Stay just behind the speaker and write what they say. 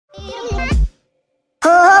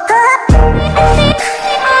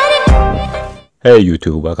Hey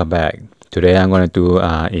YouTube, welcome back. Today I'm going to do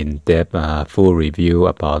in-depth full review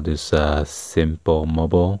about this simple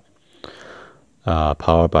mobile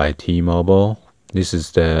powered by T-Mobile. This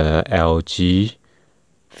is the LG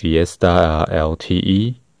Fiesta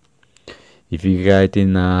LTE. If you guys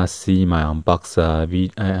didn't see my unbox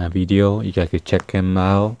video, you guys could check them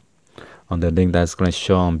out on the link that's going to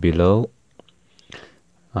show on below.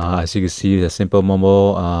 As you can see, the simple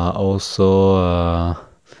mobile also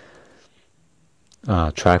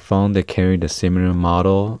Tracfone, they carry the similar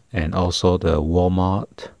model, and also the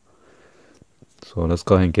Walmart. So let's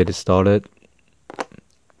go ahead and get it started.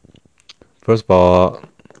 First of all,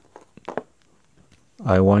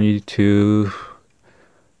 I want you to,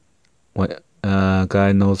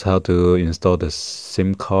 guy knows how to install the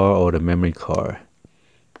SIM card or the memory card.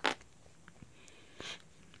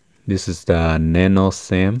 This is the Nano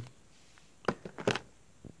SIM.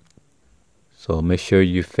 So make sure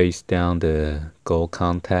you face down the gold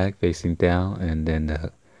contact, facing down, and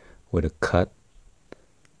then with a cut.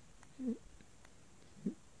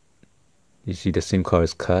 You see the SIM card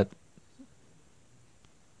is cut.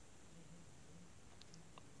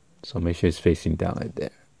 So make sure it's facing down like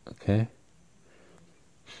that, okay?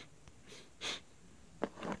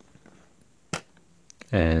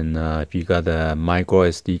 And if you got a micro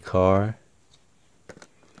SD card,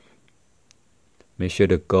 make sure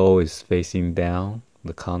the gold is facing down,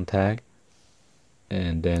 the contact,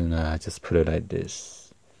 and then just put it like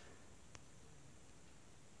this.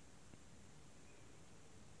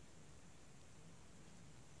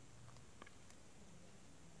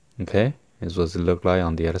 Okay, this is what it look like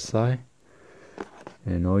on the other side.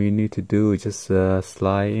 And all you need to do is just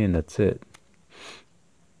slide in, that's it.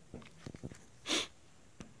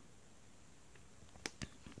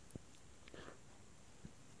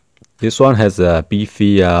 This one has a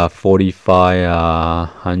beefy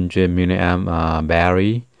 4500 milliamp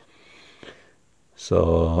battery,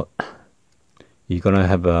 so you're gonna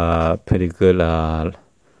have a pretty good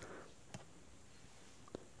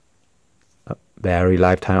battery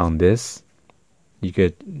lifetime on this. You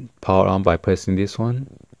get power on by pressing this one.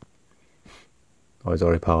 Oh, it's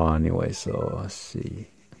already powered on anyway, so let's see.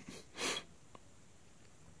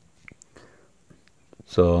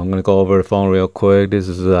 So I'm gonna go over the phone real quick. This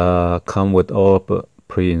is come with all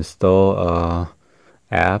pre-installed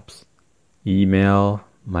apps, email,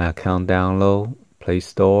 my account download, Play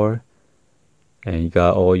Store, and you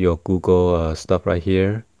got all your Google stuff right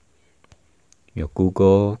here. Your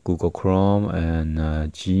Google Chrome, and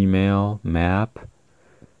Gmail, Map,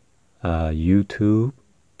 YouTube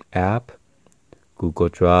app, Google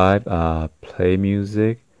Drive, Play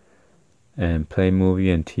Music, and Play Movie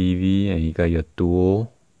and TV, and you got your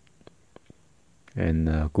Dual,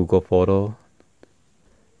 and Google Photo.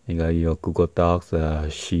 You got your Google Docs,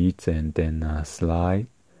 Sheets, and then Slide.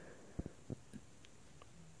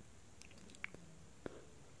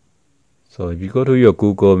 So if you go to your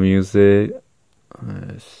Google Music,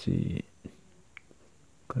 let's see,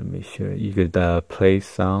 gonna make sure you could play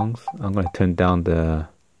songs. I'm gonna turn down the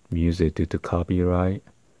music due to copyright.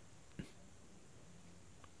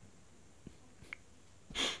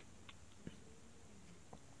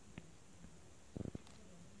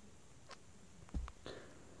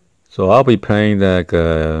 So I'll be playing like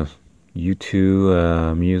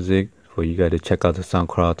YouTube music for you guys to check out the sound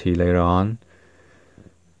quality later on.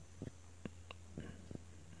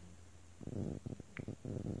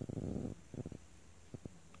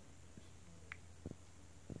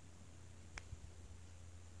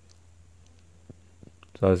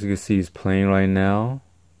 So as you can see, it's playing right now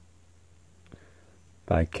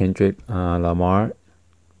by Kendrick Lamar,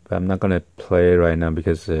 but I'm not gonna play it right now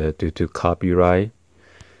because due to copyright,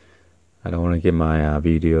 I don't want to get my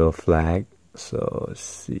video flagged. So let's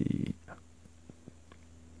see.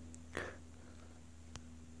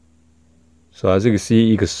 So as you can see,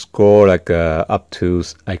 you can scroll like up to,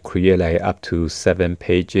 I create like up to 7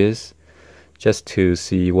 pages just to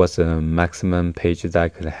see what's the maximum pages I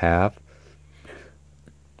could have.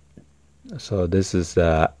 So this is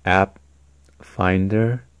the app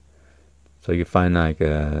finder. So you find like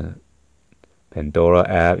a Pandora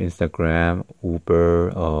app, Instagram,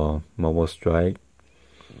 Uber, or Mobile Strike.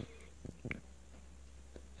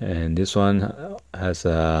 And this one has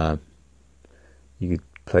you could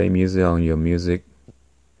play music on your music.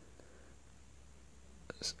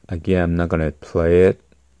 Again, I'm not gonna play it.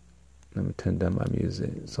 Let me turn down my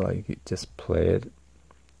music so I could just play it.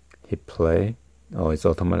 Hit play. Oh, it's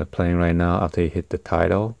automatically playing right now after you hit the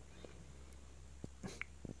title.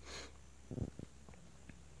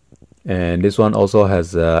 And this one also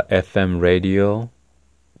has FM radio.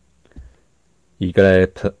 You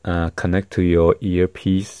gotta connect to your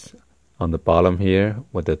earpiece on the bottom here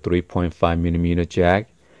with the 3.5mm jack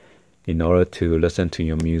in order to listen to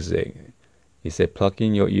your music. It says plug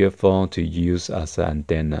in your earphone to use as an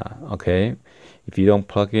antenna. Okay, if you don't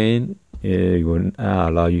plug in, it will not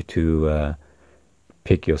allow you to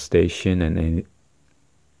pick your station, and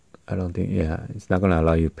I don't think, yeah, it's not gonna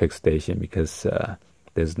allow you to pick station because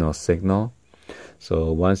there's no signal.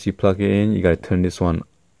 So once you plug it in, you gotta turn this one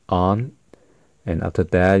on, and after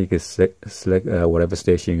that you can select whatever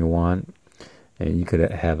station you want, and you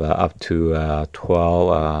could have up to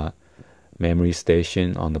 12 memory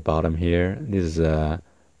station on the bottom here. This is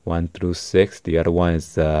 1 through 6. The other one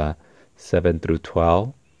is 7 through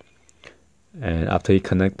 12. And after you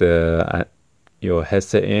connect your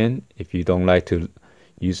headset in, if you don't like to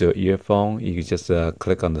use your earphone, you can just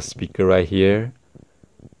click on the speaker right here.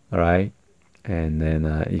 All right, and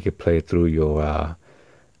then you can play through your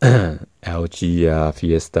LG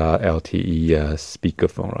Fiesta LTE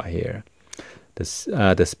speakerphone right here.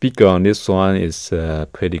 The speaker on this one is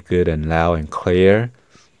pretty good and loud and clear.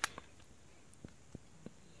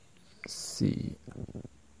 Let's see.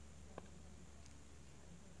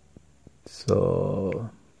 So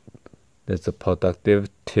there's a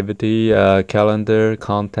productivity calendar,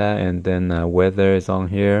 contact, and then weather is on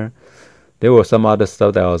here. There was some other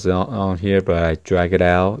stuff that was on here, but I drag it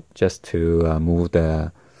out just to move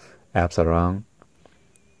the apps around.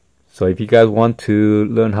 So if you guys want to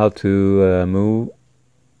learn how to move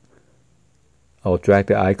or drag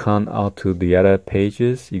the icon out to the other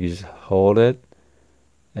pages, you can just hold it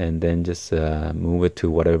and then just move it to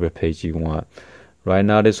whatever page you want. Right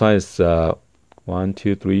now this one is 1,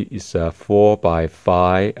 2, 3 is 4 by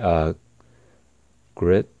 5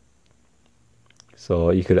 grid.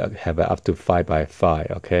 So you could have it up to 5 by 5,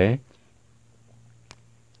 okay?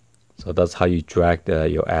 So that's how you drag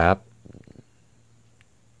your app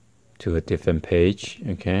to a different page,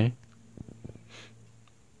 okay?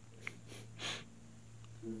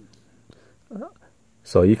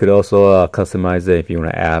 So you could also customize it if you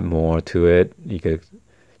want to add more to it. You could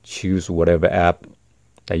choose whatever app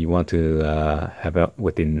that you want to have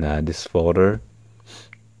within this folder.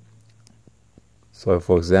 So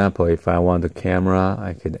for example, if I want the camera,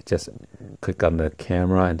 I could just click on the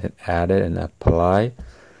camera and then add it and apply.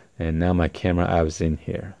 And now my camera app is in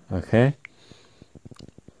here, okay?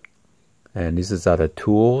 And this is the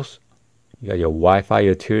tools. You got your Wi-Fi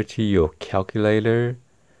utility, your calculator,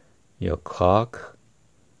 your clock,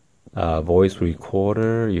 voice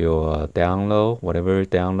recorder, your download, whatever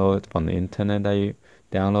download from the internet that you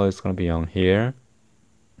download is going to be on here.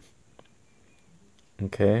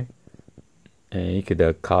 Okay. And you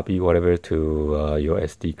could copy whatever to your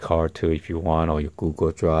SD card too if you want, or your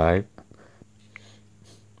Google Drive.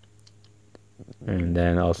 And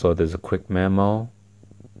then also there's a quick memo.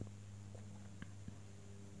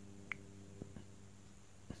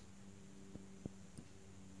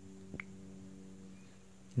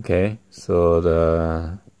 Okay, so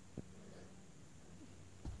that's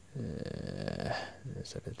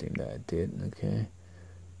the thing that I did. Okay,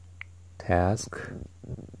 task.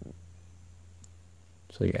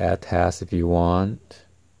 So you add tasks if you want.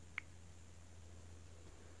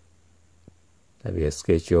 That'd be a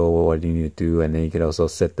schedule, what you need to do, and then you can also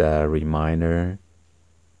set the reminder,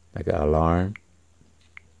 like an alarm.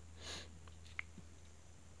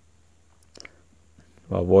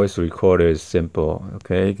 Well, voice recorder is simple.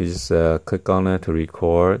 Okay, you can just click on it to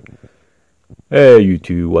record. Hey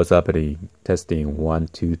YouTube, what's happening? Testing 1,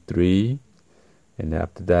 2, 3, and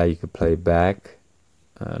after that you can play back.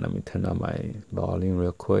 Let me turn on my volume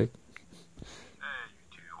real quick. Hey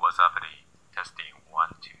YouTube, what's happening? Testing 1,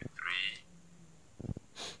 2,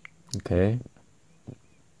 3. Okay.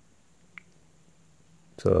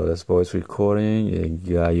 So that's voice recording.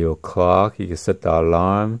 You got your clock. You can set the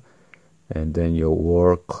alarm. And then your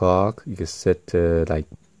world clock, you can set like,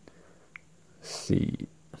 see,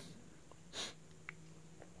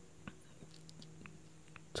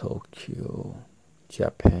 Tokyo,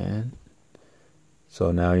 Japan.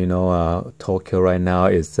 So now you know Tokyo right now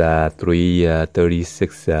is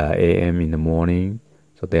 3:36 a.m. in the morning.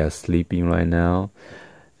 So they are sleeping right now,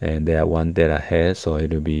 and they are one day ahead. So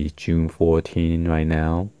it'll be June 14 right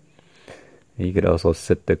now. And you could also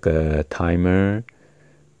set the timer.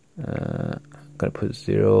 Gonna put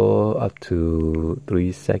 0 up to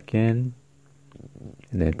 3 seconds,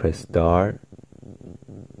 and then press start.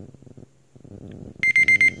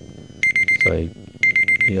 So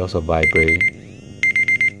it also vibrates.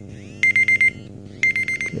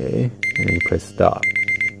 Okay, and then you press stop,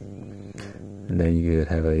 and then you could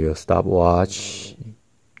have your stopwatch.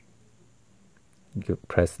 You can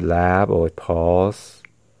press lab or pause.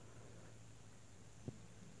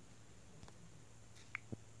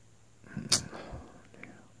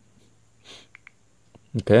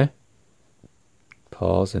 Okay,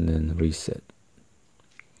 pause and then reset.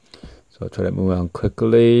 So try to move on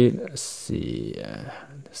quickly. Let's see.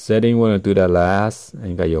 Setting, we're gonna do that last. And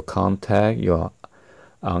you got your contact, your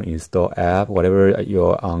uninstall app, whatever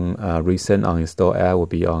your recent uninstall app will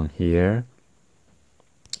be on here.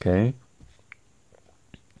 Okay.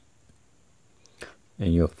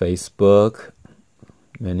 And your Facebook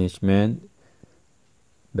management,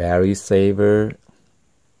 battery saver.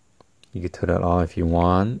 You can turn it on if you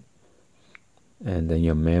want. And then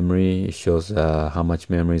your memory, it shows how much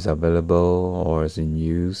memory is available or is in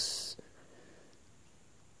use.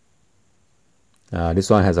 This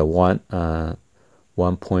one has a 1.5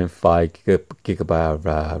 gigabyte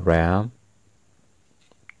of RAM.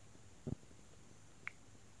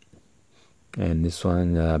 And this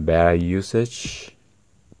one, battery usage.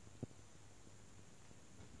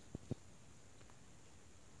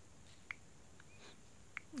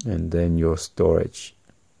 And then your storage.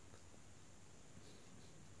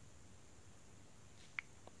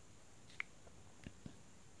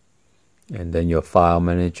 And then your file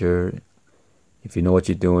manager. If you know what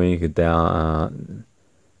you're doing, you could down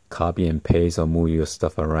copy and paste or move your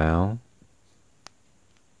stuff around.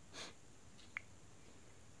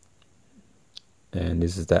 And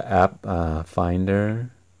this is the app finder.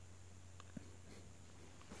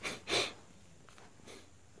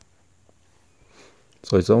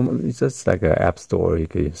 So it's just like an app store. You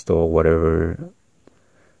can install whatever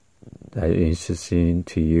that is interesting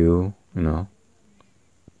to you. You know,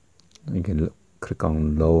 you can click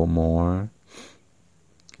on load more,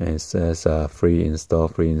 and it says free install,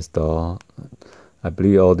 free install. I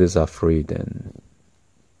believe all these are free then.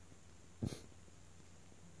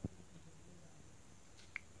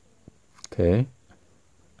 Okay.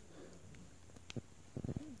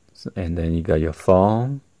 So, and then you got your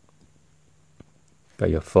phone. Got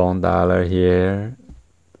your phone dialer here.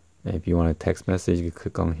 And if you want a text message, you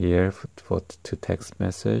click on here to text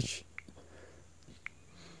message.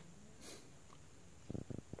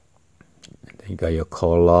 And then you got your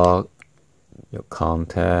call log, your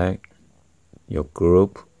contact, your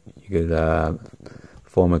group. You could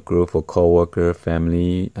form a group for coworker,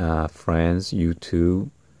 family, friends, YouTube,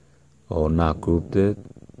 or not grouped it.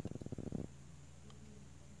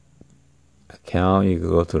 Account, you could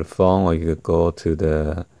go to the phone or you could go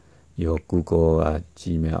to your Google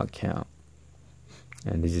Gmail account.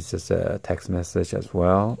 And this is just a text message as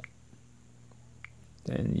well.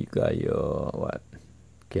 Then you got your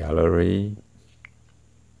gallery,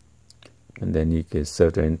 and then you can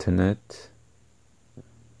surf the internet.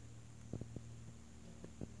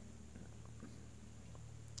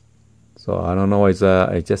 So I don't know, it's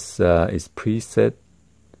preset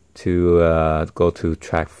to go to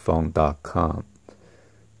Tracfone.com.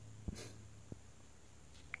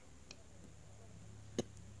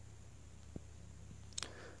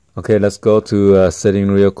 Okay, let's go to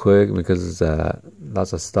setting real quick because there's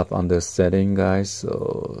lots of stuff under setting, guys.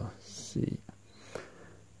 So let's see.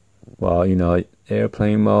 Well, you know,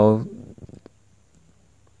 airplane mode.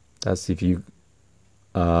 That's if you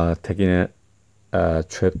taking a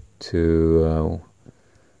trip to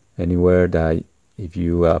anywhere that if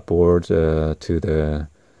you are board to the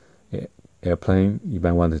airplane, you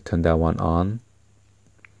might want to turn that one on.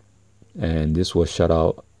 And this will shut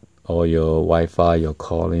out all your Wi-Fi, your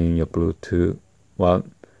calling, your Bluetooth. Well,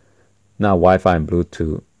 not Wi-Fi and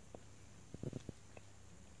Bluetooth.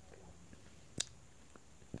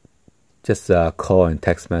 Just call and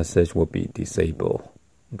text message will be disabled.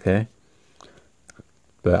 Okay.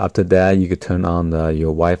 But after that, you could turn on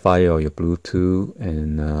your Wi-Fi or your Bluetooth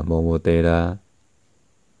and mobile data.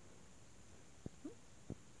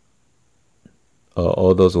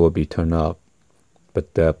 All those will be turned up.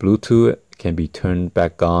 But the Bluetooth can be turned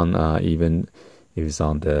back on even if it's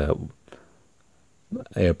on the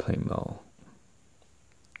airplane mode.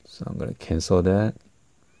 So I'm going to cancel that.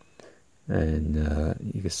 And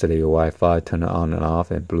you can set your Wi-Fi, turn it on and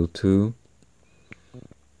off, and Bluetooth.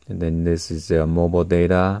 And then this is your mobile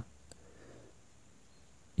data.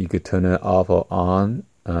 You could turn it off or on.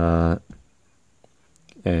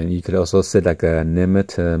 And you could also set like a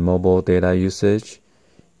limit mobile data usage.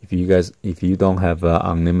 If you don't have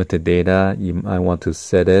unlimited data, you might want to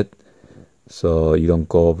set it so you don't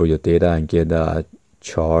go over your data and get a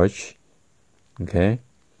charge. Okay.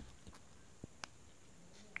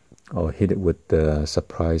 Or hit it with the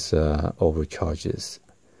surprise overcharges.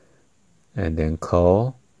 And then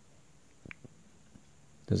call.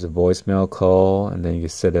 There's a voicemail call, and then you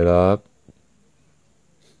set it up.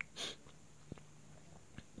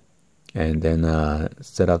 and then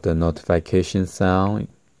set up the notification sound.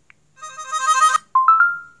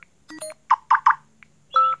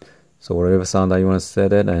 So whatever sound that you want to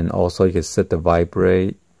set it, and also you can set the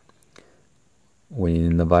vibrate when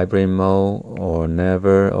in the vibrate mode, or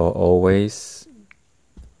never, or always.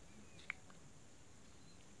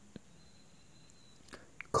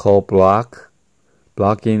 Call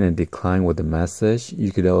blocking and decline with the message.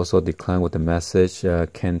 You could also decline with the message.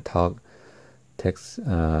 Can't talk, text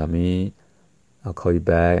me, I'll call you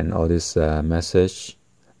back, and all this message.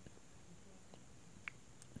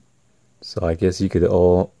 So I guess you could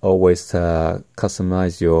always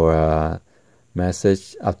customize your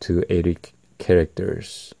message up to 80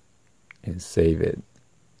 characters and save it,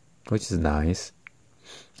 which is nice.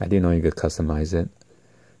 I didn't know you could customize it.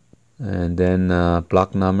 And then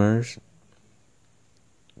block numbers.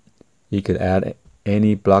 You could add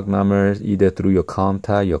any block numbers either through your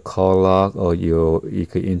contact, your call log, or you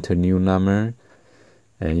could enter new number,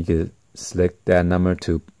 and you could select that number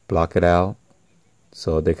to block it out,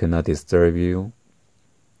 so they cannot disturb you,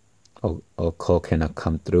 or call cannot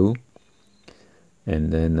come through.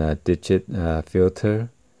 And then digit filter.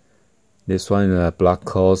 This one block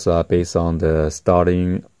calls based on the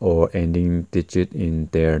starting or ending digit in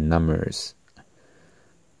their numbers.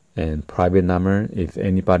 And private number, if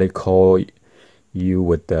anybody call you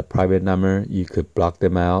with the private number, you could block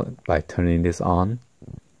them out by turning this on.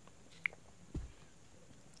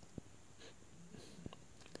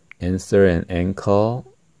 Answer and end call.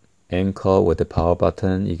 End call with the power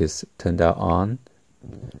button, you could turn that on.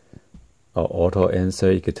 Or auto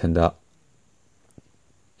answer, you could turn that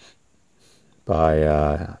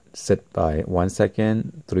by set by 1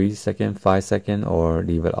 second, 3 seconds, 5 seconds, or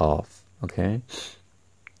leave it off. Okay.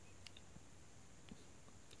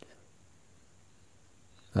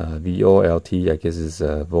 VoLTE, I guess is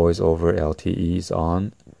voice over LTE is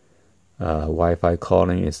on. Wi-Fi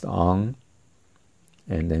calling is on.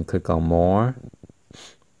 And then click on more.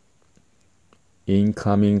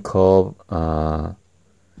 Incoming call,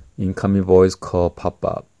 incoming voice call pop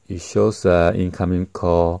up. It shows incoming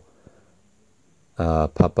call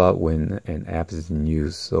pop up when an app is in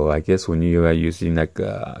use. So I guess when you are using like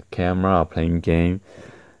a camera or playing game,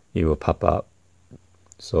 it will pop up.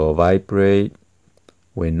 So vibrate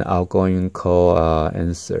when outgoing call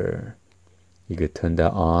answer, you could turn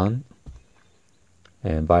that on.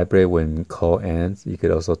 And vibrate when call ends, you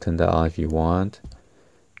could also turn that on if you want.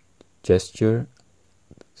 Gesture,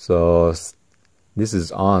 so this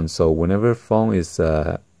is on, so whenever phone is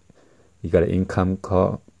you got an income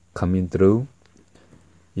call coming through,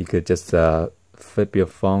 you could just flip your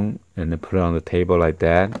phone and then put it on the table like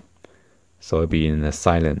that, so it'll be in a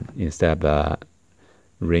silent instead of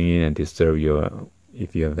ringing and disturb your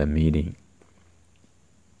if you have a meeting.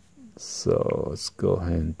 So let's go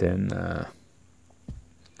ahead and then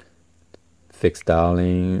fix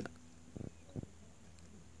dialing.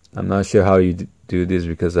 I'm not sure how you do this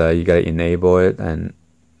because you gotta enable it, and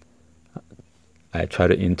I try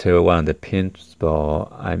to enter one of the pins, but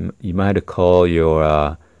you might have to call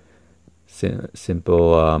your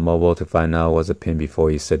simple mobile to find out what's the pin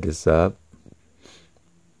before you set this up.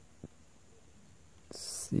 Let's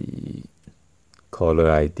see,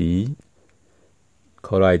 caller ID.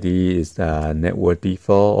 Caller ID is network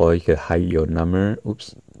default, or you could hide your number.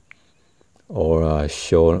 Oops. Or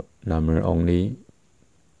show number only.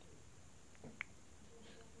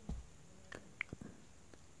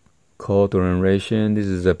 Call duration. This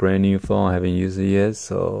is a brand new phone. I haven't used it yet,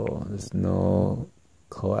 so there's no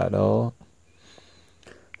call at all.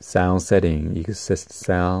 Sound setting. You can set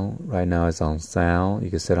sound. Right now it's on sound. You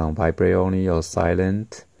can set on vibrate only or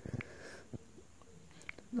silent.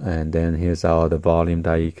 And then here's all the volume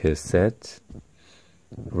that you could set.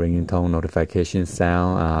 Ringing tone, notification,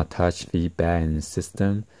 sound, touch, feedback, and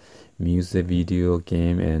system, music, video,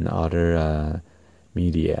 game, and other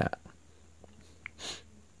media.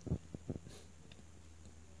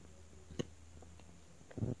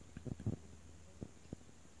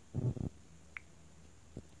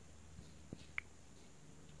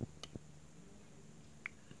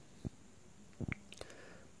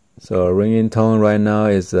 So ringing tone right now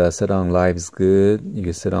is set on live is good. You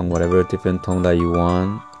can set on whatever different tone that you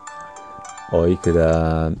want, or you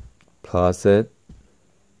could pause it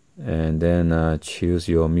and then choose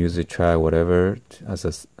your music track, whatever, as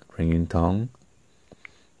a ringing tone.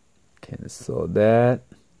 Cancel that.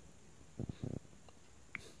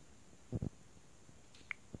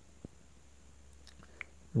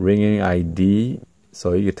 Ringing ID,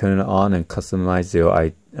 so you can turn it on and customize your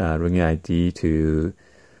ringing ID to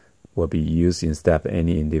will be used instead of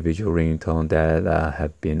any individual ringtone that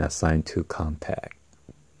have been assigned to contact.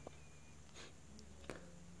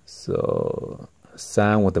 So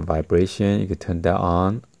sound with the vibration, you can turn that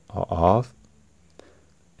on or off.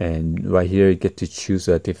 And right here you get to choose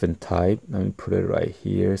a different type. Let me put it right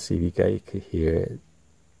here, see if you guys can hear it.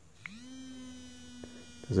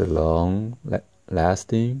 There's a long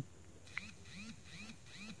lasting,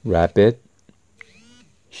 rapid,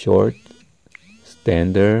 short,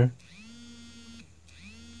 standard,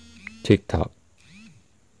 TikTok.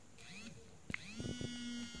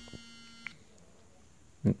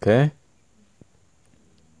 Okay.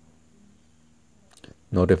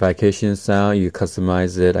 Notification sound, you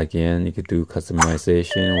customize it again. You could do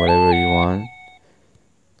customization, whatever you want.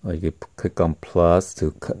 Or you could click on plus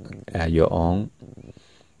to add your own.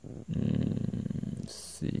 Let's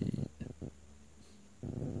see.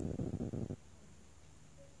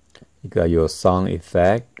 You got your sound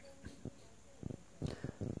effect.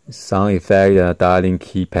 Sound effect, dialing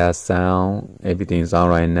keypad sound. Everything's on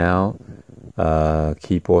right now.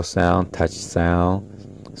 Keyboard sound, touch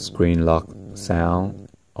sound, screen lock sound.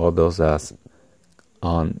 All those are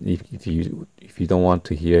on. If you don't want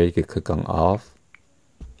to hear, you can click on off.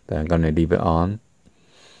 But I'm gonna leave it on.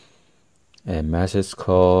 And message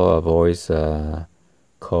call, voice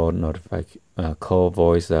call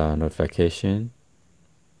voice notification.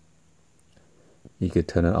 You could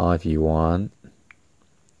turn it on if you want.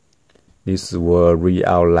 This will read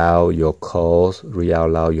out loud your calls, read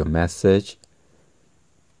out loud your message.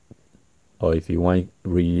 Or if you want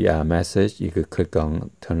read a message, you could click on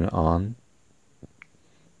turn it on.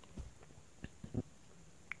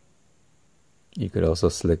 You could also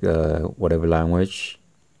select whatever language.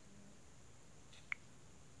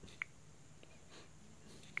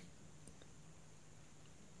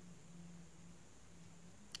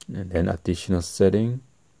 And then additional setting.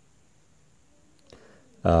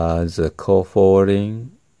 The call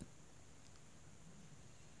forwarding.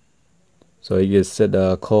 So you can set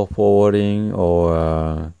call forwarding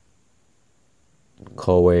or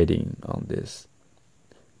call waiting on this.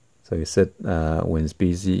 So you set when it's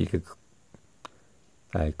busy, you could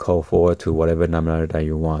call forward to whatever number that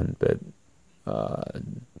you want, but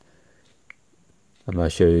I'm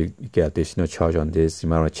not sure you get additional charge on this. You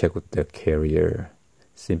might want to check with the carrier,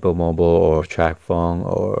 Simple Mobile or Tracfone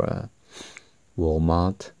or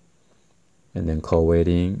Walmart. And then call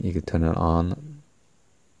waiting, you can turn it on.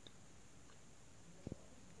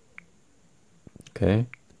 Okay.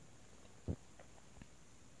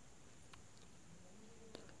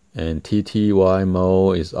 And TTY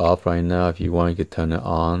mode is off right now. If you want, you can turn it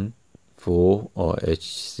on, full or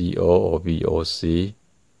HCO or VOC.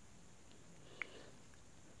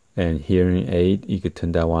 And hearing aid, you could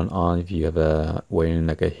turn that one on if you have wearing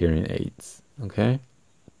like a hearing aids. Okay.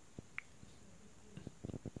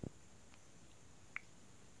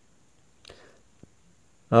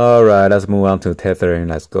 All right, let's move on to tethering.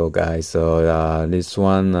 Let's go, guys. So this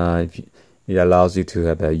one, it allows you to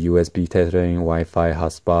have a USB tethering, Wi-Fi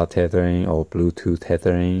hotspot tethering, or Bluetooth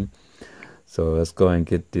tethering. So let's go and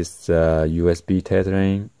get this USB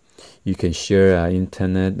tethering. You can share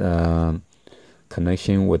internet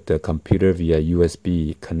connection with the computer via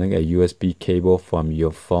USB. Connect a USB cable from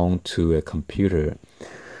your phone to a computer.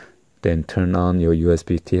 Then turn on your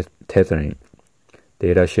USB tethering.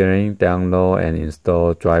 Data sharing, download and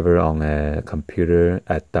install driver on a computer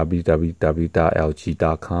at www.lg.com.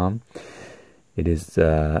 It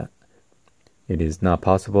is not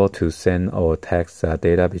possible to send or text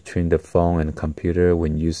data between the phone and computer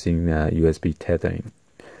when using USB tethering.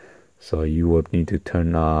 So you will need to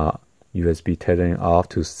turn USB tethering off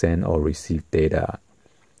to send or receive data.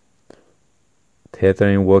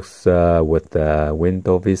 Tethering works with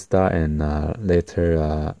Windows Vista and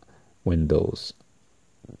later Windows.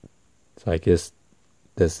 So I guess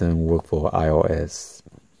doesn't work for iOS.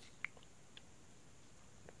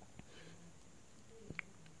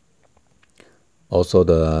 Also,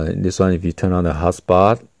 this one, if you turn on the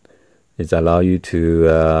hotspot, it allows you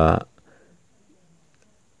to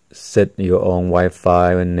set your own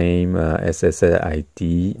Wi-Fi name, SSL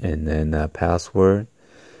ID, and then password.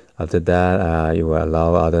 After that, you will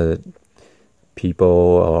allow other people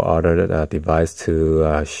or other device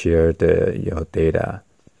to share your data.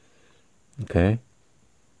 Okay.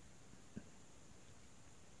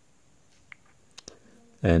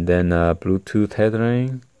 And then Bluetooth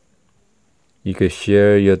tethering. You could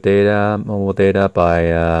share your data, mobile data,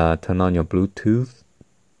 by turn on your Bluetooth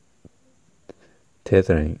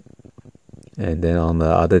tethering. And then on the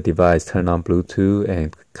other device, turn on Bluetooth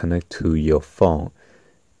and connect to your phone.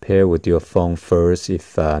 Pair with your phone first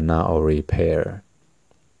if not already paired.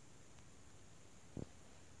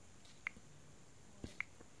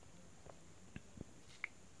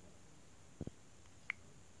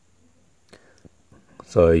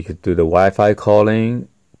 So you could do the Wi-Fi calling.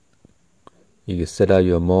 You can set up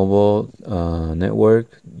your mobile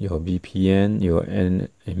network, your VPN, your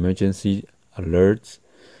emergency alerts,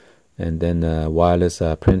 and then wireless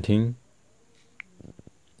printing.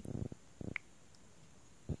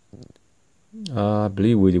 I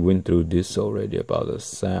believe we went through this already about the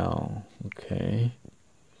sound. Okay.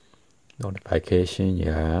 Notification,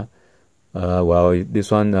 yeah. Well,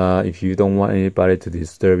 this one, if you don't want anybody to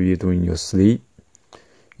disturb you during your sleep,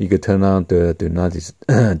 you could turn on the do not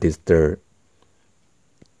disturb.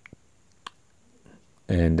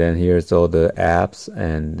 And then here's all the apps,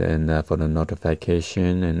 and then for the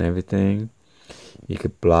notification and everything, you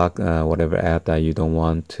could block whatever app that you don't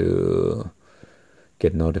want to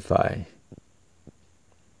get notified.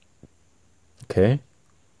 Okay,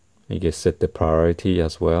 you can set the priority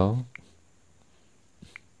as well.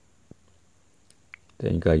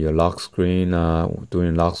 Then you got your lock screen.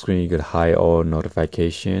 During lock screen, you could hide all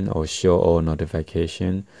notification or show all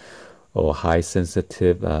notification, or high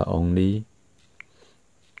sensitive only.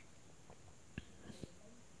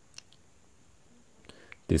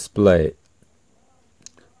 Display.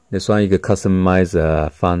 This one you could customize a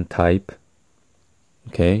font type.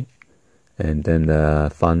 Okay, and then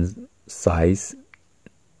the font size.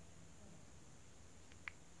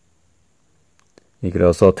 You could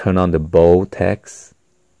also turn on the bold text.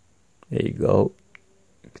 There you go.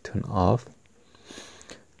 Turn off.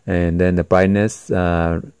 And then the brightness.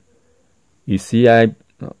 You see, I've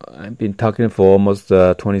been talking for almost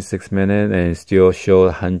 26 minutes and it still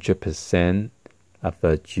shows 100% of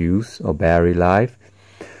the juice or battery life.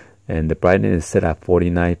 And the brightness is set at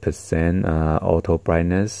 49% auto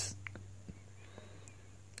brightness.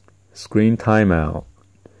 Screen timeout.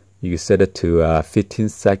 You can set it to 15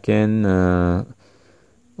 seconds.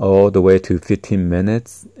 All the way to 15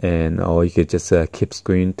 minutes, or you could just keep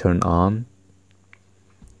screen turned on.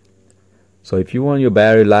 So if you want your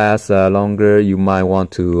battery last longer, you might want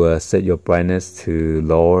to set your brightness to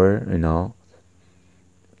lower,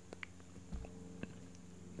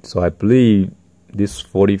 So I believe this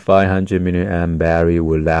 4500 milliamp battery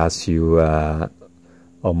will last you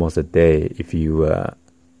almost a day if you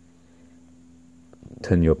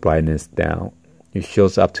turn your brightness down. It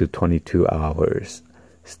shows up to 22 hours.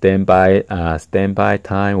 Standby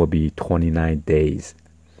time will be 29 days.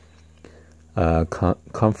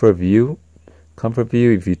 Comfort view.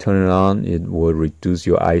 If you turn it on, it will reduce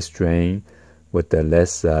your eye strain with the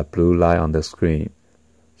less blue light on the screen.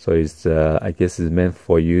 So it's I guess it's meant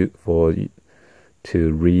for you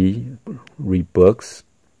to read books.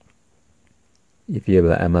 If you have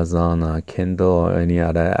an Amazon Kindle or any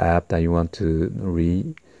other app that you want to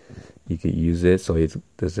read, you could use it so it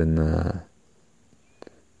doesn't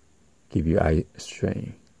give you eye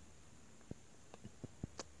strain.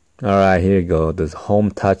 Alright, here you go. The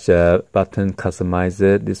home touch button, customize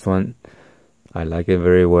it. This one, I like it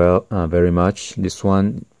very much. This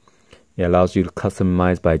one, it allows you to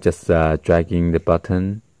customize by just dragging the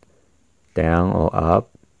button down or up.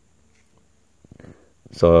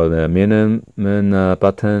 So the minimum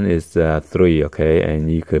button is 3, okay,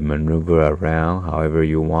 and you could maneuver around however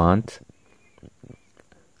you want.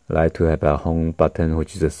 I like to have a home button,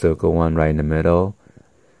 which is a circle one right in the middle,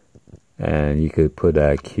 and you could put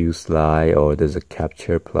a Q slide, or there's a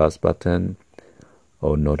capture plus button,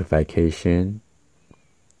 or notification,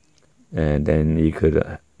 and then you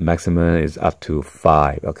could maximum is up to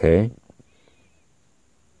 5, okay.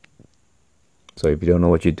 So if you don't know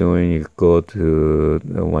what you're doing, you go to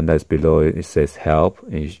the one that's below. It says help,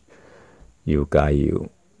 and you guide you.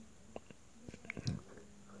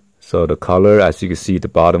 So the color, as you can see, the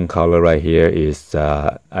bottom color right here is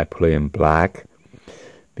I put it in black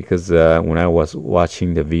because when I was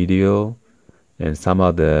watching the video, and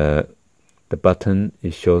somehow the button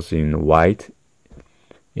it shows in white.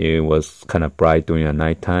 It was kind of bright during the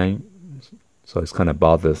nighttime, so it's kind of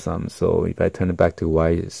bothersome. So if I turn it back to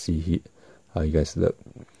white, see how you guys look.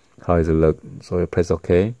 How does it look? So you press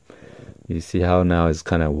OK. You see how now it's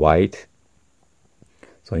kind of white.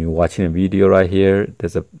 So you're watching a video right here.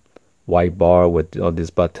 There's a white bar with all these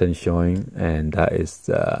buttons showing, and that is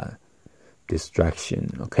distraction.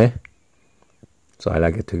 Okay. So I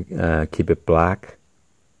like it to keep it black.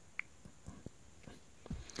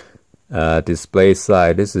 Display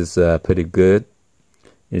size. This is pretty good.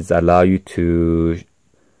 It allows you to,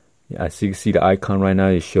 as you can see the icon right now,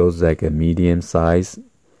 it shows like a medium size.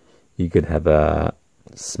 You could have a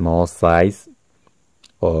small size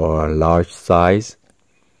or a large size.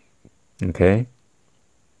 Okay.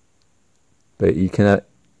 But you cannot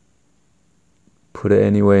put it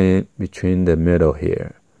anywhere in between the middle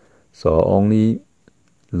here. So only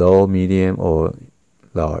low, medium, or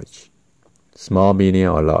large, small,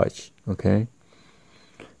 medium, or large. Okay,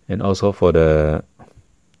 and also for the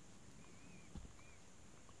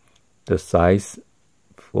size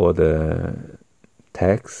for the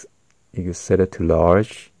text, you can set it to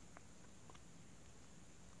large,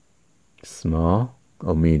 small,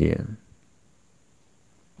 or medium.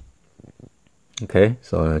 Okay,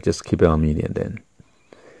 so just keep it on medium then.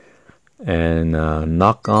 And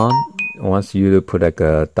knock on, once you put like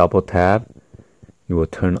a double tap, you will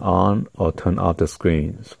turn on or turn off the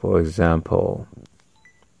screens. For example,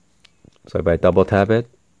 so if I double tap it,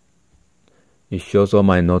 it shows all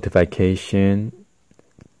my notification,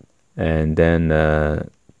 and then the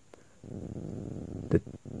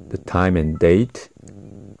time and date.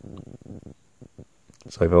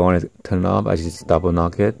 So if I want to turn off, I just double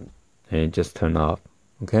knock it and it just turn off.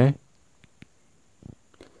 Okay.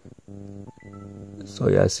 So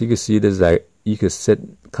yeah, as you can see, there's like you could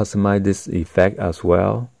customize this effect as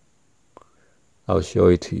well. I'll show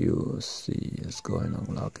it to you. Let's see. Let's go and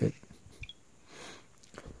unlock it.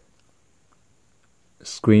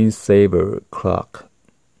 Screensaver clock.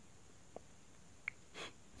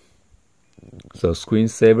 So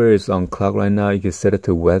screensaver is on clock right now. You can set it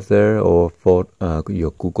to weather or for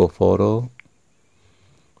your Google photo.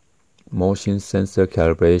 Motion sensor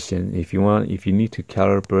calibration. If you need to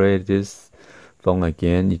calibrate this phone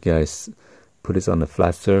again, you guys put this on the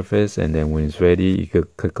flat surface, and then when it's ready, you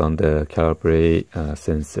could click on the calibrate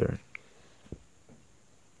sensor.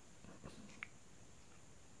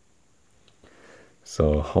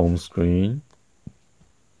 So home screen.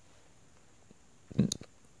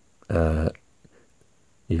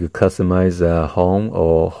 You could customize home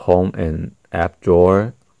or home and app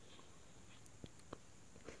drawer.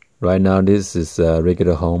 Right now this is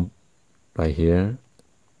regular home right here.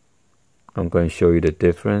 I'm going to show you the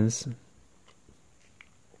difference.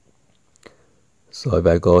 So if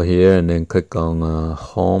I go here and then click on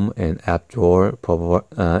home and app drawer,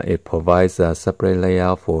 it provides a separate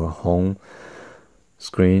layout for home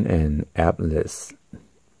screen and app list.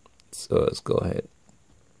 So let's go ahead.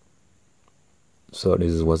 So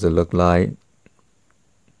this is what it look like.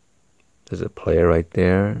 There's a player right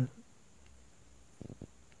there.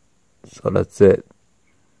 So that's it.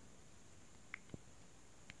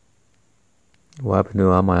 What happened to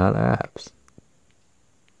all my other apps?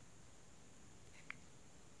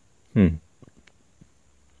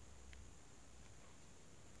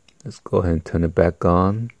 Let's go ahead and turn it back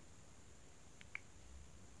on.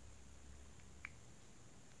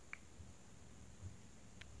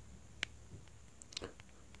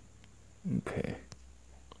 Okay.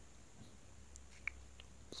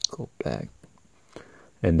 Let's go back.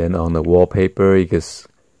 And then on the wallpaper, you just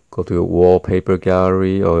go to your wallpaper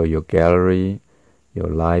gallery or your gallery, your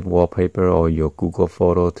live wallpaper or your Google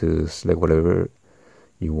photo to select whatever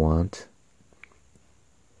you want.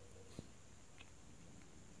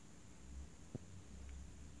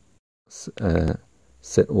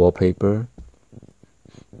 Set wallpaper.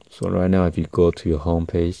 So right now, if you go to your home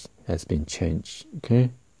page, it has been changed.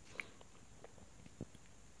 Okay.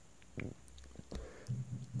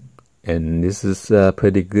 And this is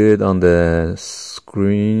pretty good on the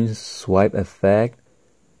screen swipe effect.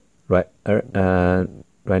 Right now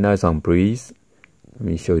it's on breeze. Let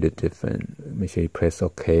me show you the difference. Make sure you press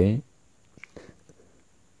OK.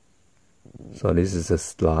 So this is a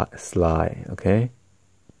slide, okay?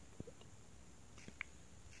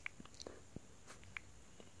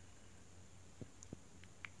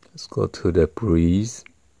 Let's go to the breeze.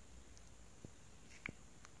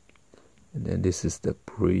 And then this is the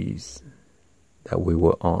breeze that we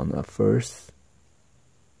were on at first.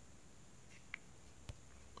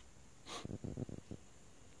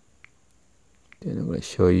 Then I'm going to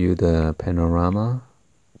show you the panorama.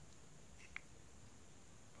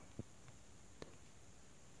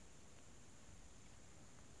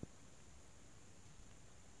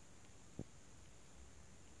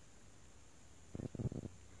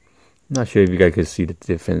 Not sure if you guys could see the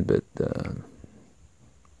difference, but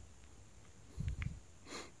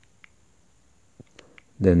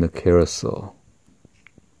then the carousel.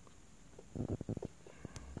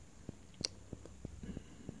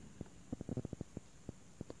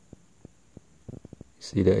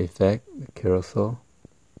 See the effect, the carousel?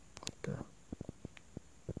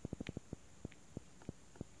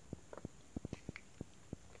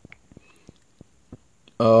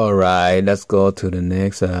 Alright, let's go to the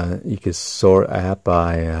next. You can sort app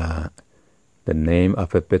by the name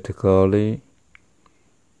alphabetically.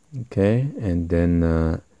 Okay, and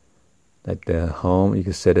then like the home, you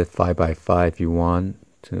can set it 5x5 if you want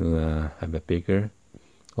to have it bigger,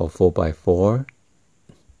 or 4x4.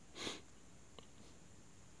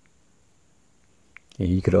 And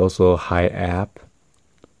you could also hide app.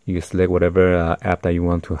 You can select whatever app that you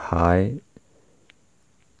want to hide.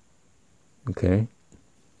 Okay.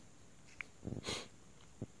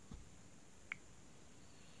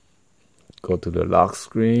 Go to the lock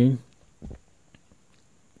screen.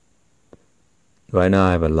 Right now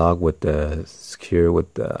I have a lock with the secure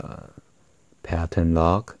with the pattern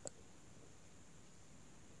lock.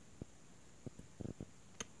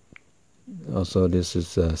 Also, this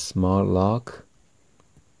is a smart lock.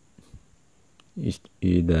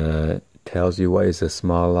 It tells you what is a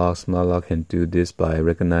smart lock. Smart lock can do this by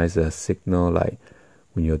recognize a signal like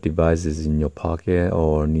when your device is in your pocket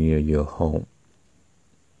or near your home.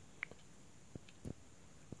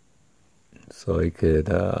 So you could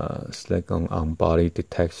select on body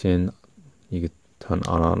detection. You could turn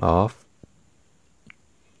on and off,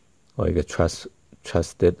 or you could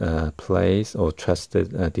trusted place or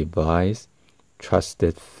trusted device,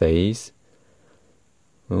 trusted face.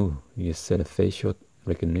 Oh, you set a facial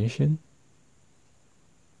recognition.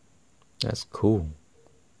 That's cool.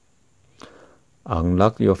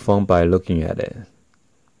 Unlock your phone by looking at it.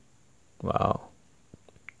 Wow.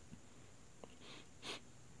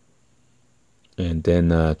 And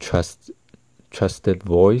then trusted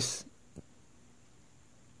voice.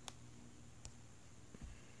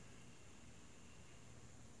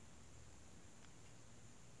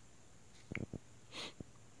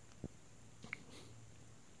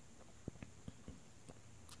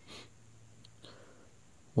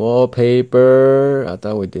 Wallpaper. I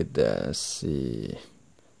thought we did that. Let's see.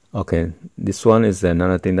 Okay, this one is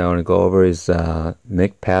another thing that I want to go over is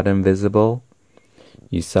make pattern visible.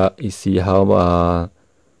 You see how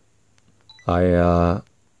I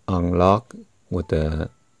unlock with the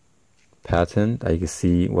pattern. You can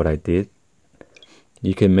see what I did.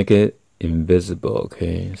 You can make it invisible.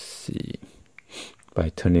 Okay, let's see, by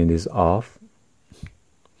turning this off.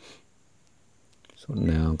 So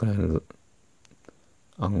now I'm gonna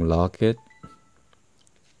unlock it.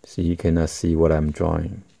 So you cannot see what I'm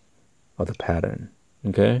drawing or the pattern.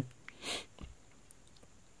 Okay.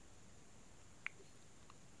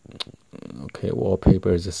 Okay,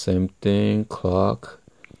 wallpaper is the same thing. Clock.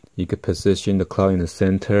 You could position the clock in the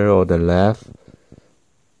center or the left.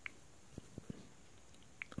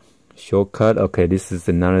 Shortcut. Okay, this is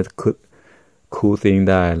another cool thing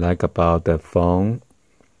that I like about the phone.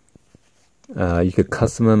 You could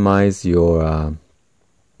customize your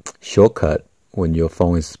shortcut when your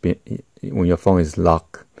phone is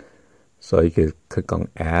locked. So you could click on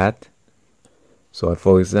Add. So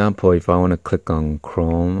for example, if I want to click on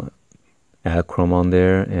Chrome, add Chrome on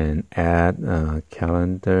there and add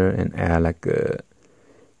calendar and add like a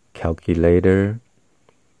calculator.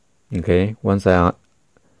 Okay,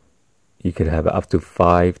 you could have up to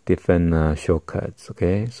 5 different shortcuts.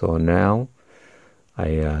 Okay, so now I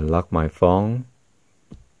lock my phone.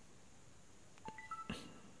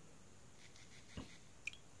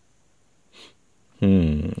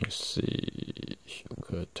 Let's see,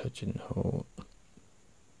 shortcut, touch and hold.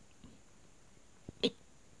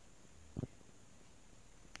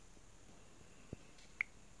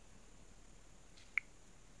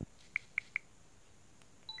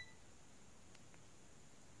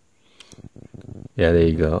 Yeah, there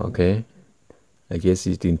you go. Okay, I guess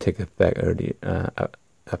it didn't take effect early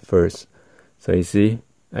at first. So you see,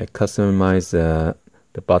 I customize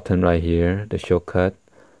the button right here, the shortcut.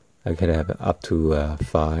 I could have up to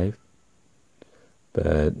 5,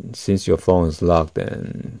 but since your phone is locked,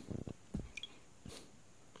 then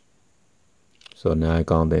so now I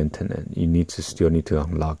go on the internet. You still need to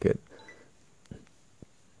unlock it.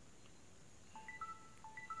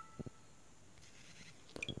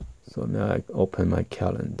 So now I open my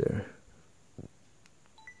calendar.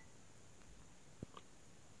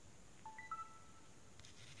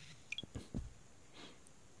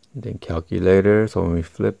 Then calculator, so when we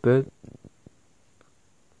flip it,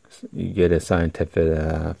 you get a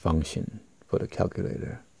scientific function for the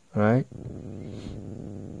calculator. Alright?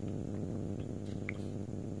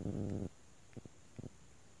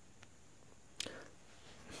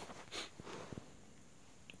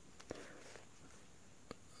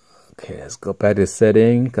 Okay, let's go back to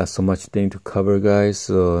setting. Got so much thing to cover, guys.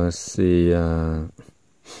 So let's see.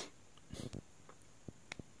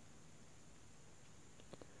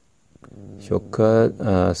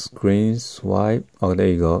 Shortcut, screen swipe. Oh, there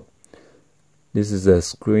you go. This is a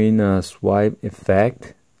screen swipe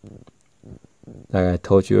effect. Like I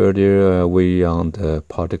told you earlier, we on the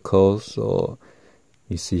particles. So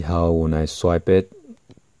you see how when I swipe it.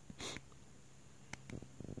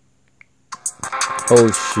 Oh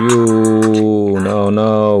shoot!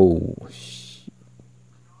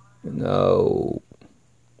 No.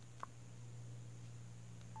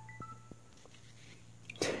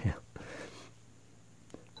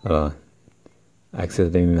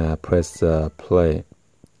 Accidentally press play.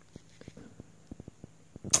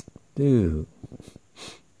 Dude.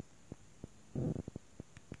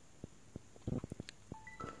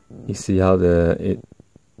 You see how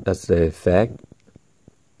that's the effect.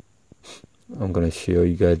 I'm gonna show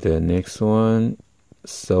you guys the next one.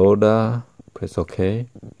 Soda. Press OK.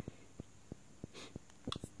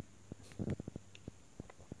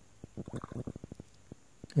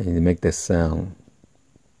 And you make the sound.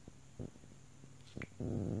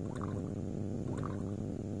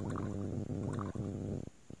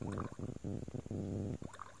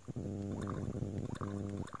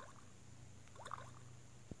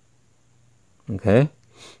 Okay.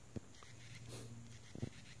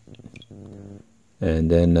 And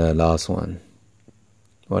then last one.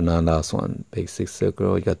 Well, not last one. Basic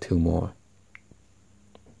circle. You got two more.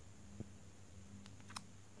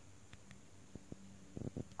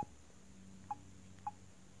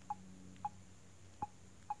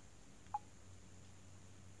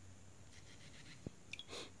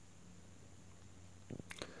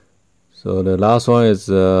 So the last one is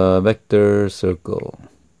vector circle.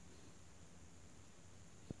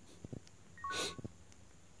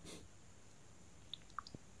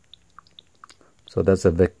 So that's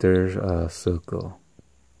a vector circle.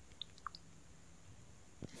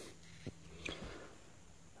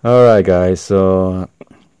 Alright guys, so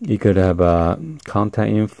you could have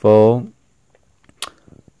contact info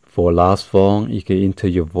for last phone. You can enter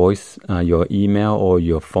your voice, your email or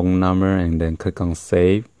your phone number, and then click on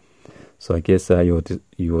save. So I guess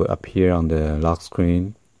you will appear on the lock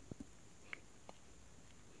screen.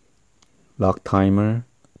 Lock timer.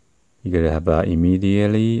 You could have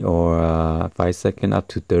immediately or 5 seconds up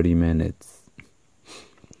to 30 minutes.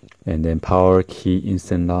 And then power key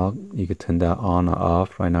instant lock. You could turn that on or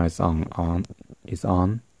off. Right now it's on. It's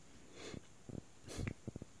on.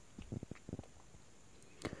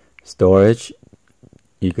 Storage.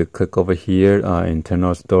 You could click over here,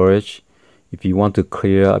 internal storage. If you want to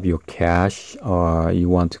clear up your cache, or you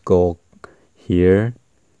want to go here,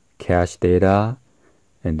 cache data,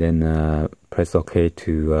 and then press OK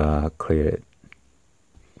to clear it.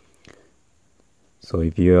 So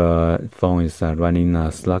if your phone is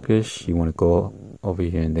running sluggish, you want to go over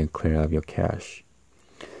here and then clear up your cache.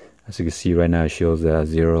 As you can see right now, it shows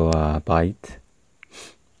 0 byte.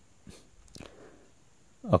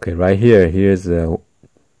 Okay, right here, here's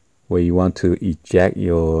where you want to eject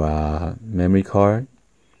your memory card.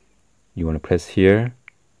 You want to press here.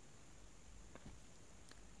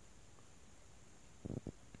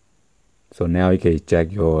 So now you can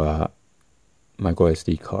eject your micro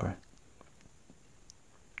SD card.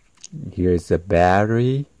 Here is the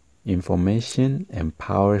battery, information, and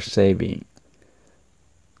power saving.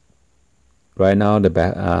 Right now the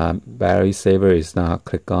battery saver is not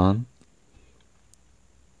clicked on.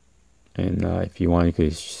 And if you want, you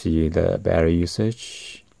can see the battery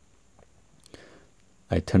usage.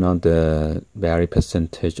 I turn on the battery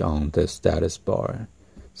percentage on the status bar.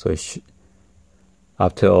 So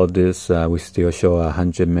after all this, we still show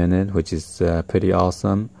 100 minutes, which is pretty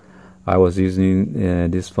awesome. I was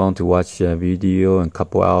using this phone to watch a video in a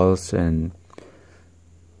couple hours, and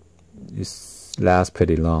it lasts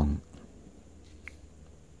pretty long.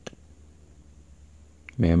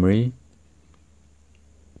 Memory.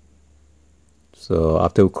 So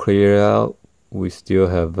after we clear out, we still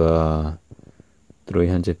have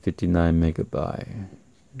 359 megabyte.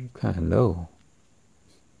 Kind of low.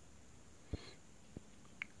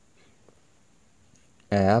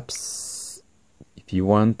 Apps. If you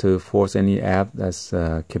want to force any app that's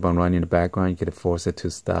keep on running in the background, you can force it to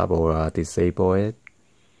stop or disable it.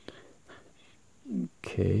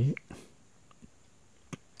 Okay.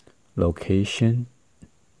 Location.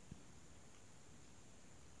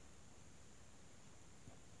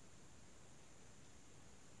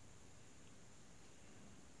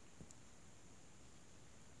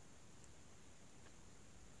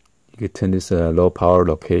 You can turn this low power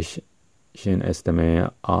location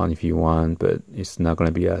estimate on if you want, but it's not going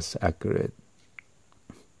to be as accurate.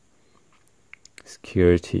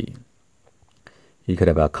 Security. You could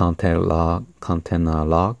have a content lock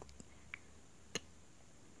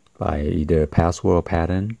by either password or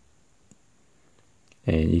pattern,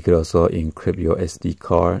 and you could also encrypt your SD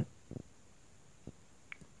card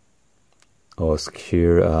or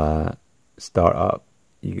secure startup.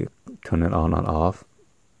 You can turn it on and off.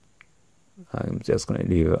 I'm just going to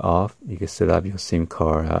leave it off. You can set up your SIM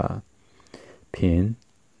card pin.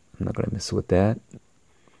 I'm not going to mess with that.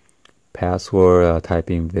 Password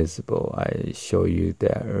typing visible. I showed you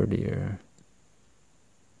that earlier.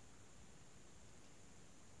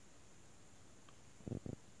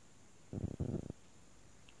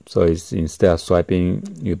 So it's instead of swiping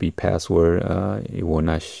UB password, it will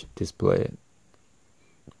not display it.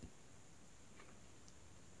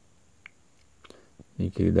 You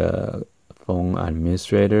give the phone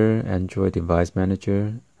administrator, Android device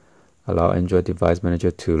manager, allow Android device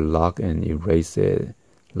manager to lock and erase a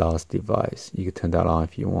lost device. You can turn that on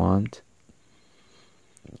if you want.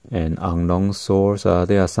 And unknown source,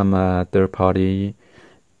 there are some third party.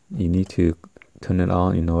 You need to turn it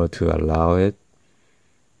on in order to allow it.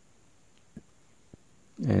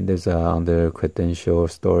 And there's under credential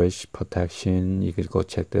storage protection. You could go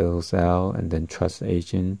check those out. And then trust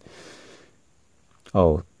agent.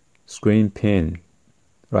 Oh, screen pin.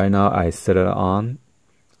 Right now I set it on.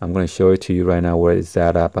 I'm going to show it to you right now. What is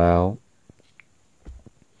that about?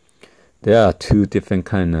 There are two different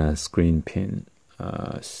kind of screen pin.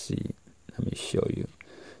 See, let me show you.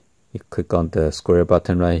 You click on the square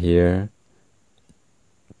button right here.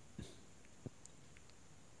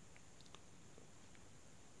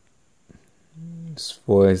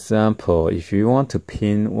 For example, if you want to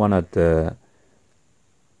pin one of the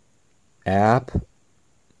app,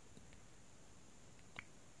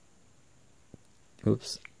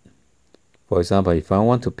 for example, if I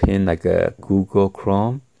want to pin like a Google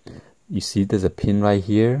Chrome, you see there's a pin right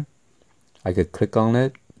here. I could click on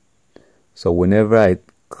it. So whenever I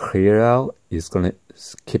clear out, it's gonna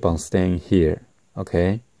keep on staying here.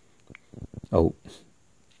 Okay. Oh,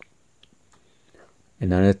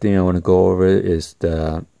 another thing I want to go over is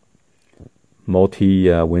the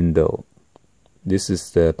multi-window. This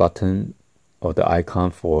is the button or the icon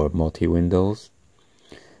for multi-windows.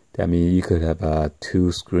 That means you could have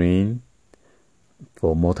two screen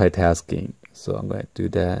for multitasking. So I'm going to do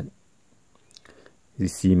that. You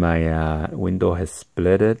see my window has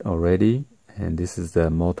split it already. And this is the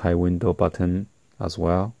multi-window button as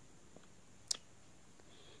well.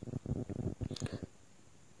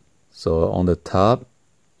 So on the top,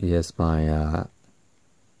 here's my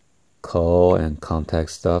call and contact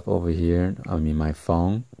stuff over here. I mean my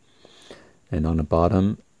phone. And on the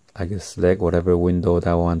bottom, I can select whatever window that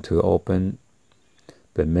I want to open.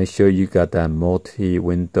 But make sure you got that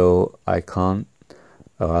multi-window icon,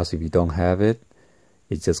 or else if you don't have it,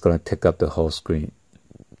 it's just going to take up the whole screen.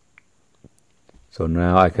 So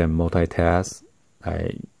now I can multitask.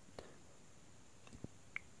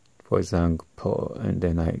 For example, and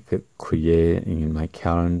then I could create in my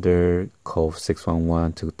calendar, call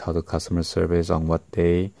 611 to talk to customer service on what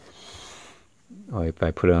day. Or if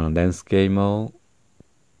I put it on landscape mode,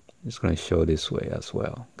 it's going to show this way as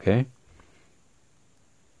well. Okay.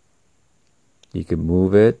 You can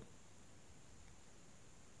move it.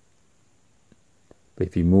 But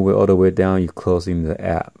if you move it all the way down, you're closing the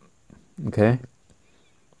app. Okay.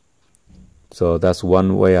 So that's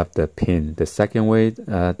one way of the pin. The second way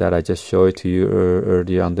that I just showed to you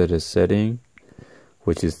earlier under the setting,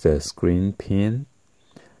 which is the screen pin.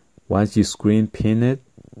 Once you screen pin it,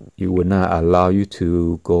 it will not allow you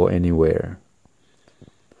to go anywhere.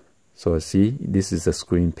 So see, this is a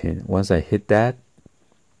screen pin. Once I hit that,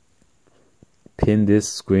 pin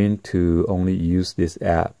this screen to only use this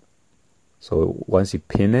app. So once you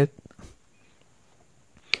pin it,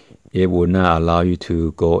 it will not allow you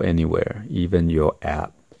to go anywhere, even your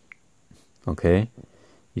app. Okay?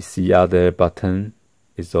 You see other button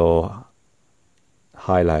is all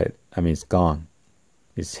highlighted. I mean, it's gone.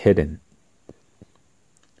 It's hidden.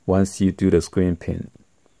 Once you do the screen pin.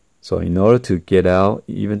 So in order to get out,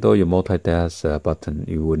 even though you multitask button,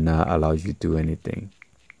 it would not allow you to do anything.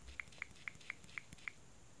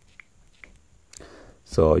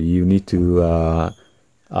 So you need to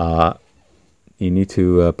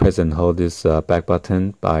press and hold this back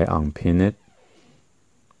button by unpin it.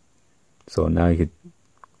 So now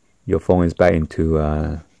your phone is back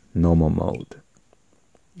into normal mode.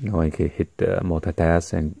 Now you can hit the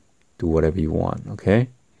multitask and do whatever you want. Okay.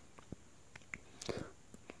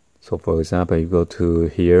 So for example, you go to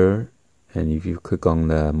here, and if you click on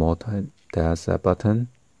the multitask button,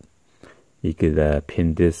 you could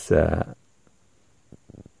pin this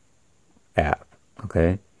app.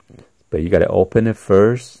 Okay. But you gotta open it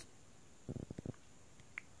first,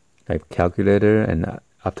 like calculator, and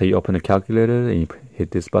after you open the calculator, and you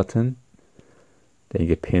hit this button, then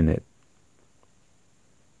you can pin it.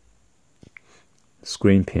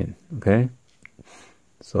 Screen pin, okay?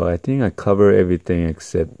 So I think I cover everything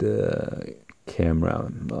except the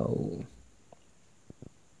camera mode.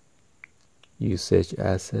 Usage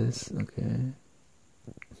access, okay.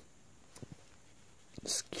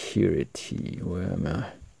 Security, where am I?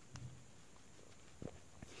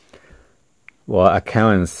 Well,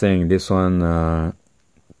 account and sync, this one,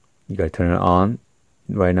 you gotta turn it on.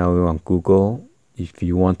 Right now we're on Google. if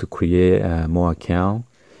you want to create more account,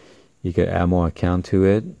 you can add more account to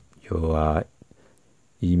it. Your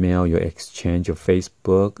email, your Exchange, your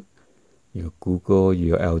Facebook, your Google,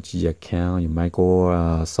 your LG account, your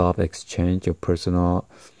Microsoft Exchange, your personal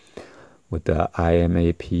with the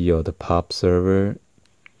IMAP or the POP server.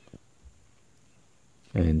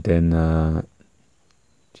 And then the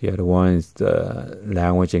other one is the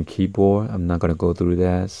language and keyboard. I'm not going to go through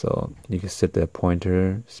that. So you can set the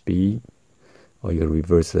pointer speed, or you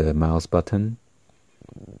reverse the mouse button.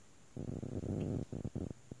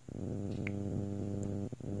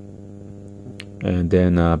 And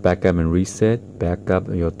then backup and reset, backup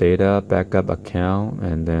your data, backup account,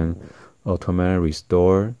 and then automatic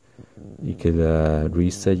restore. You could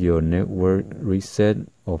reset your network reset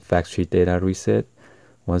or factory data reset.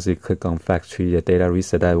 Once you click on factory data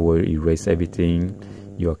reset, that will erase everything,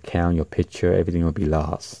 your account, your picture, everything will be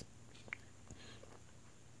lost.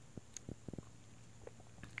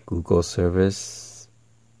 Google service.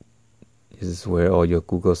 This is where all your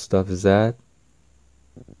Google stuff is at.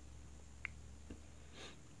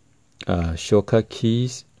 Shortcut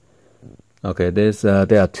keys. Okay,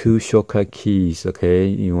 there are two shortcut keys. Okay,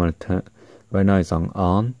 you want to turn. Right now it's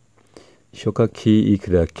on. Shortcut key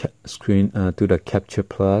equal the screen to the capture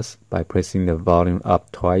plus by pressing the volume up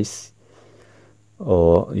twice,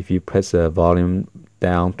 or if you press the volume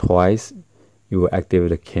down twice, you will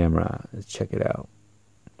activate the camera. Let's check it out.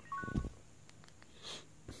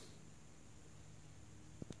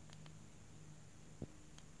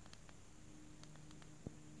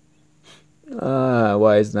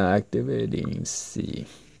 Why is not activating? See.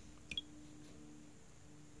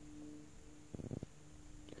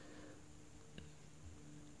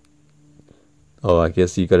 Oh, I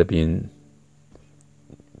guess you gotta be in.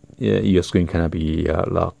 Yeah, your screen cannot be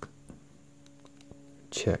locked.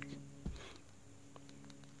 Check.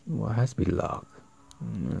 Well, it has to be locked.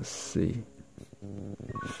 Let's see.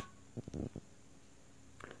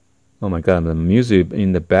 Oh my God, the music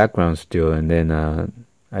in the background still, and then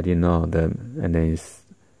I didn't know that, and then it's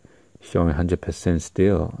showing 100%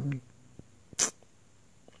 still.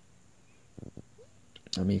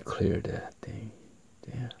 Let me clear that thing.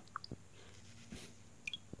 Damn.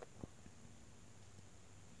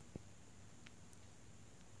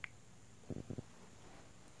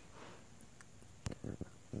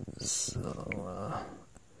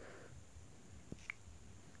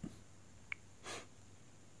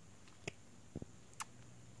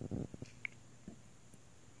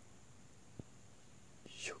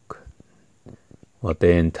 Well,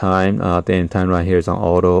 day and time right here is on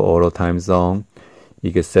auto time zone.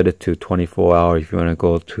 You can set it to 24 hours if you want to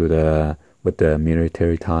go to with the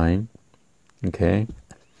military time. Okay.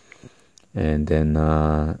 And then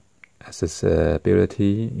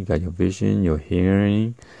accessibility, you got your vision, your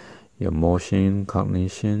hearing, your motion,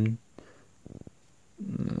 cognition,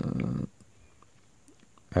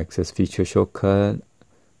 access feature shortcut,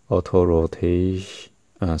 auto rotation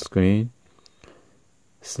screen,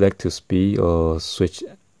 select to speed or switch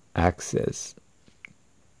access,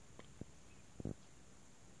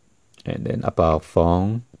 and then about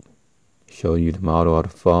phone, show you the model of the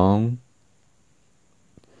phone.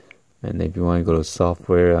 And if you want to go to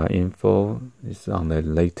software info, it's on the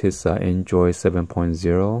latest Android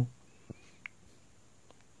 7.0.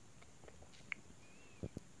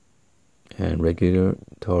 And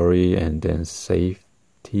regulatory, and then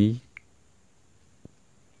safety.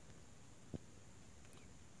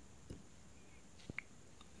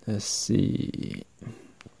 Let's see.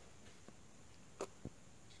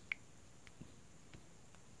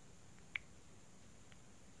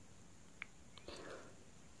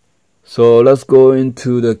 So let's go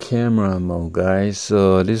into the camera mode, guys.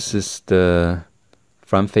 So this is the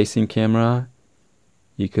front-facing camera.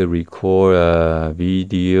 You could record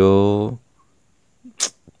video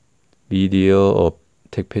or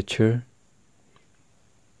take picture.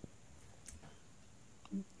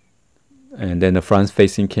 And then the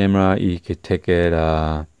front-facing camera, you could take it.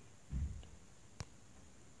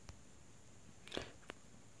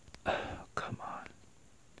 Come on.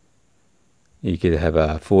 You could have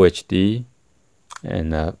a full HD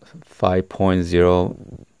and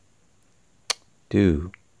 5.0.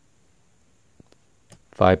 Dude.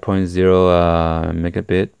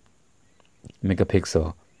 5.0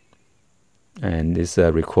 megapixel, and this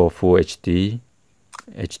record full HD,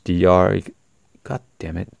 HDR. God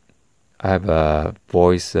damn it! I have a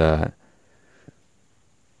voice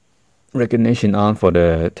recognition on for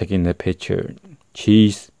the taking the picture.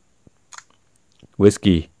 Cheese,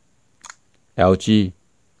 whiskey, LG,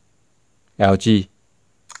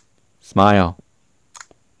 smile.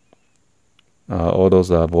 all those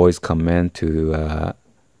voice command to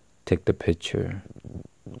take the picture.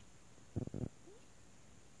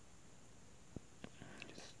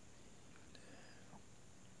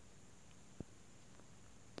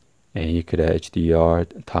 And you could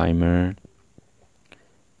HDR timer.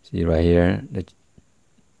 See right here, the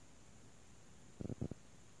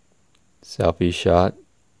selfie shot.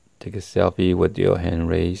 Take a selfie with your hand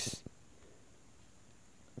raised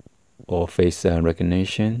or face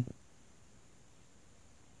recognition.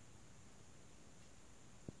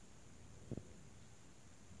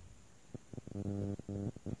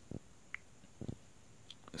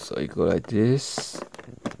 So you go like this.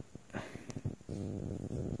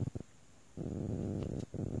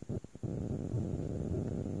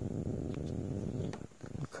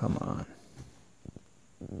 Come on.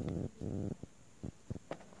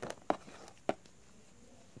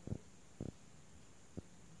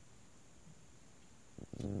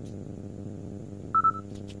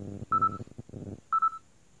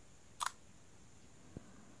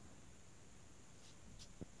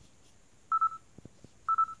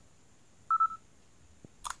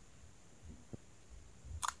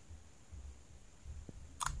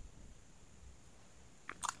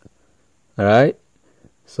 Alright,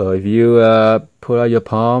 so if you pull out your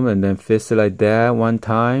palm and then fist it like that one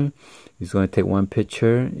time, it's going to take one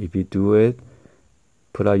picture. If you do it,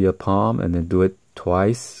 put out your palm and then do it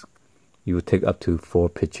twice, you will take up to 4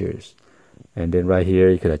 pictures. And then right here,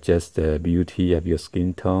 you can adjust the beauty of your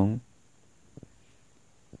skin tone.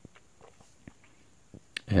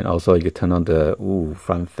 And also you can turn on the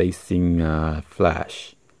front-facing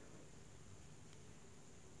flash.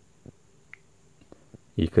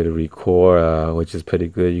 You could record, which is pretty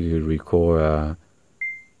good. You could record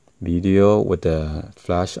video with the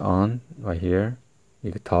flash on right here.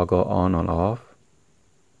 You could toggle on and off.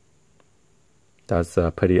 That's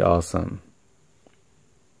pretty awesome.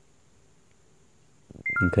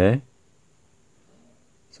 Okay.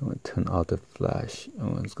 So I'm going to turn off the flash.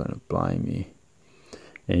 Oh, it's going to blind me.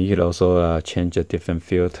 And you could also change the different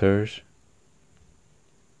filters.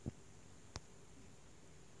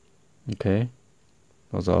 Okay.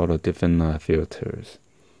 Those are all the different filters.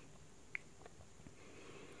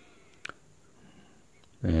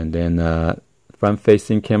 And then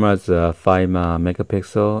front-facing camera is 5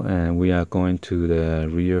 megapixel, and we are going to the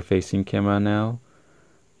rear-facing camera now.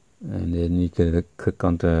 And then you can click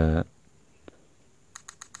on the.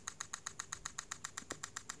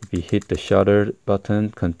 If you hit the shutter button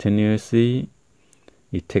continuously,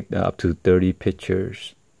 you take up to 30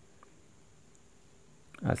 pictures.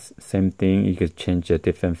 Same thing, you could change the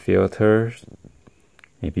different filters.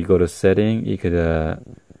 If you go to setting, you could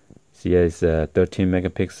see it's 13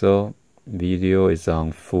 megapixel. Video is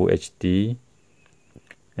on full HD,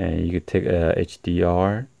 and you could take a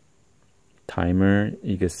HDR timer.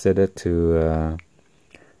 You could set it to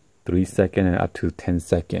 3 seconds and up to 10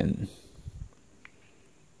 seconds.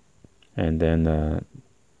 And then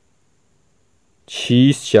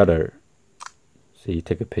cheese shutter. So you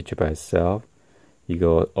take a picture by itself. You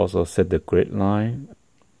go also set the grid line.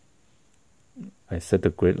 I set the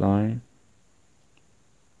grid line.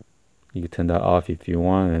 You can turn that off if you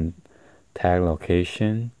want, and tag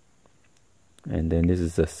location. And then this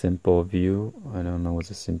is a simple view. I don't know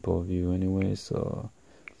what's a simple view anyway, so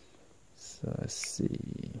let's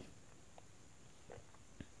see.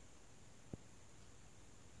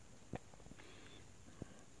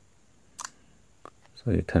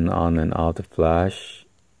 So you turn on and off the flash.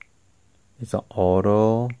 It's an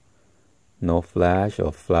auto, no flash,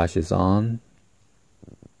 or flash is on.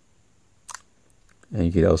 And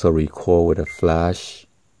you can also record with a flash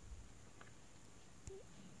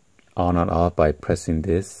on and off by pressing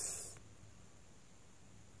this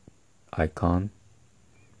icon.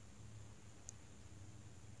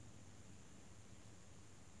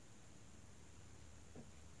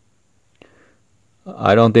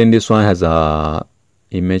 I don't think this one has a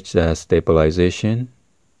image stabilization.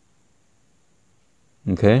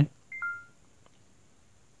 Okay.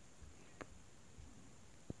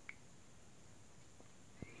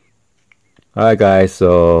 Alright guys,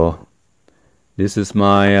 so this is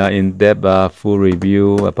my in-depth full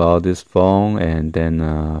review about this phone, and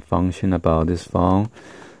then function about this phone.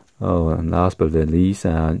 Oh, and last but not least,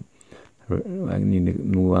 I need to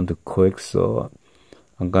move on to quick, so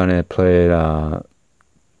I'm gonna play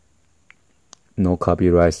no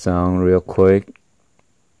copyright sound real quick.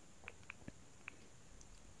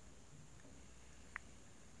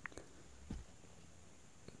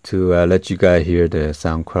 To let you guys hear the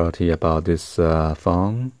sound quality about this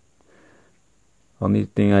phone. Only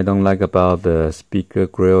thing I don't like about the speaker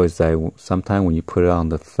grill is that sometimes when you put it on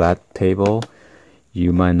the flat table,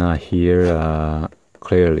 you might not hear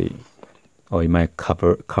clearly, or it might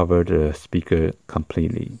cover the speaker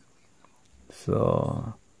completely.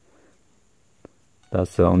 So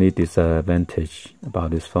that's the only disadvantage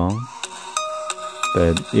about this phone,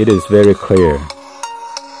 but it is very clear.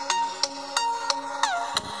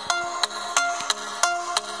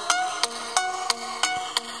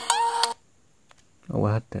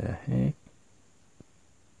 What the heck?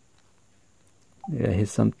 Did I hit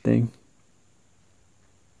something?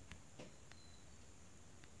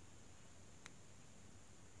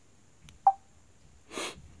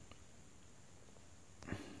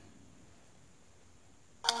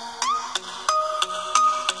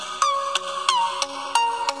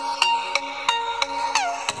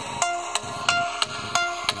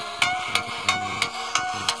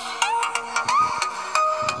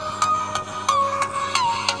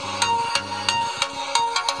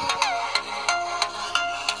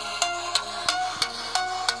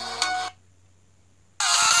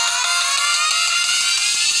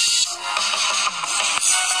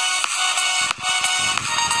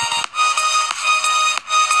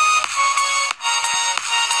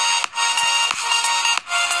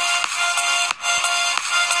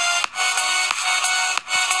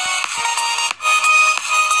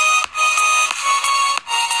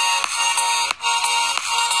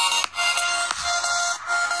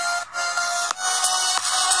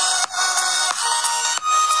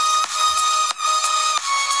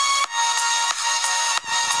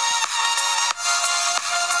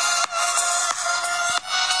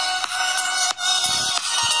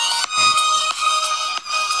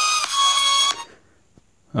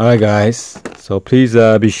 Alright guys, so please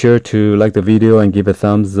be sure to like the video and give a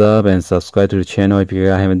thumbs up and subscribe to the channel if you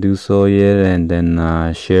guys haven't do so yet, and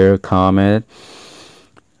then share, comment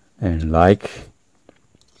and like.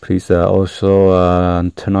 Please also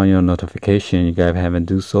turn on your notification if you guys haven't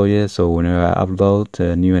do so yet, so whenever I upload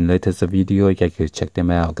a new and latest video, you guys can check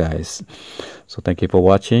them out guys. So thank you for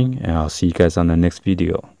watching, and I'll see you guys on the next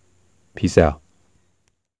video. Peace out.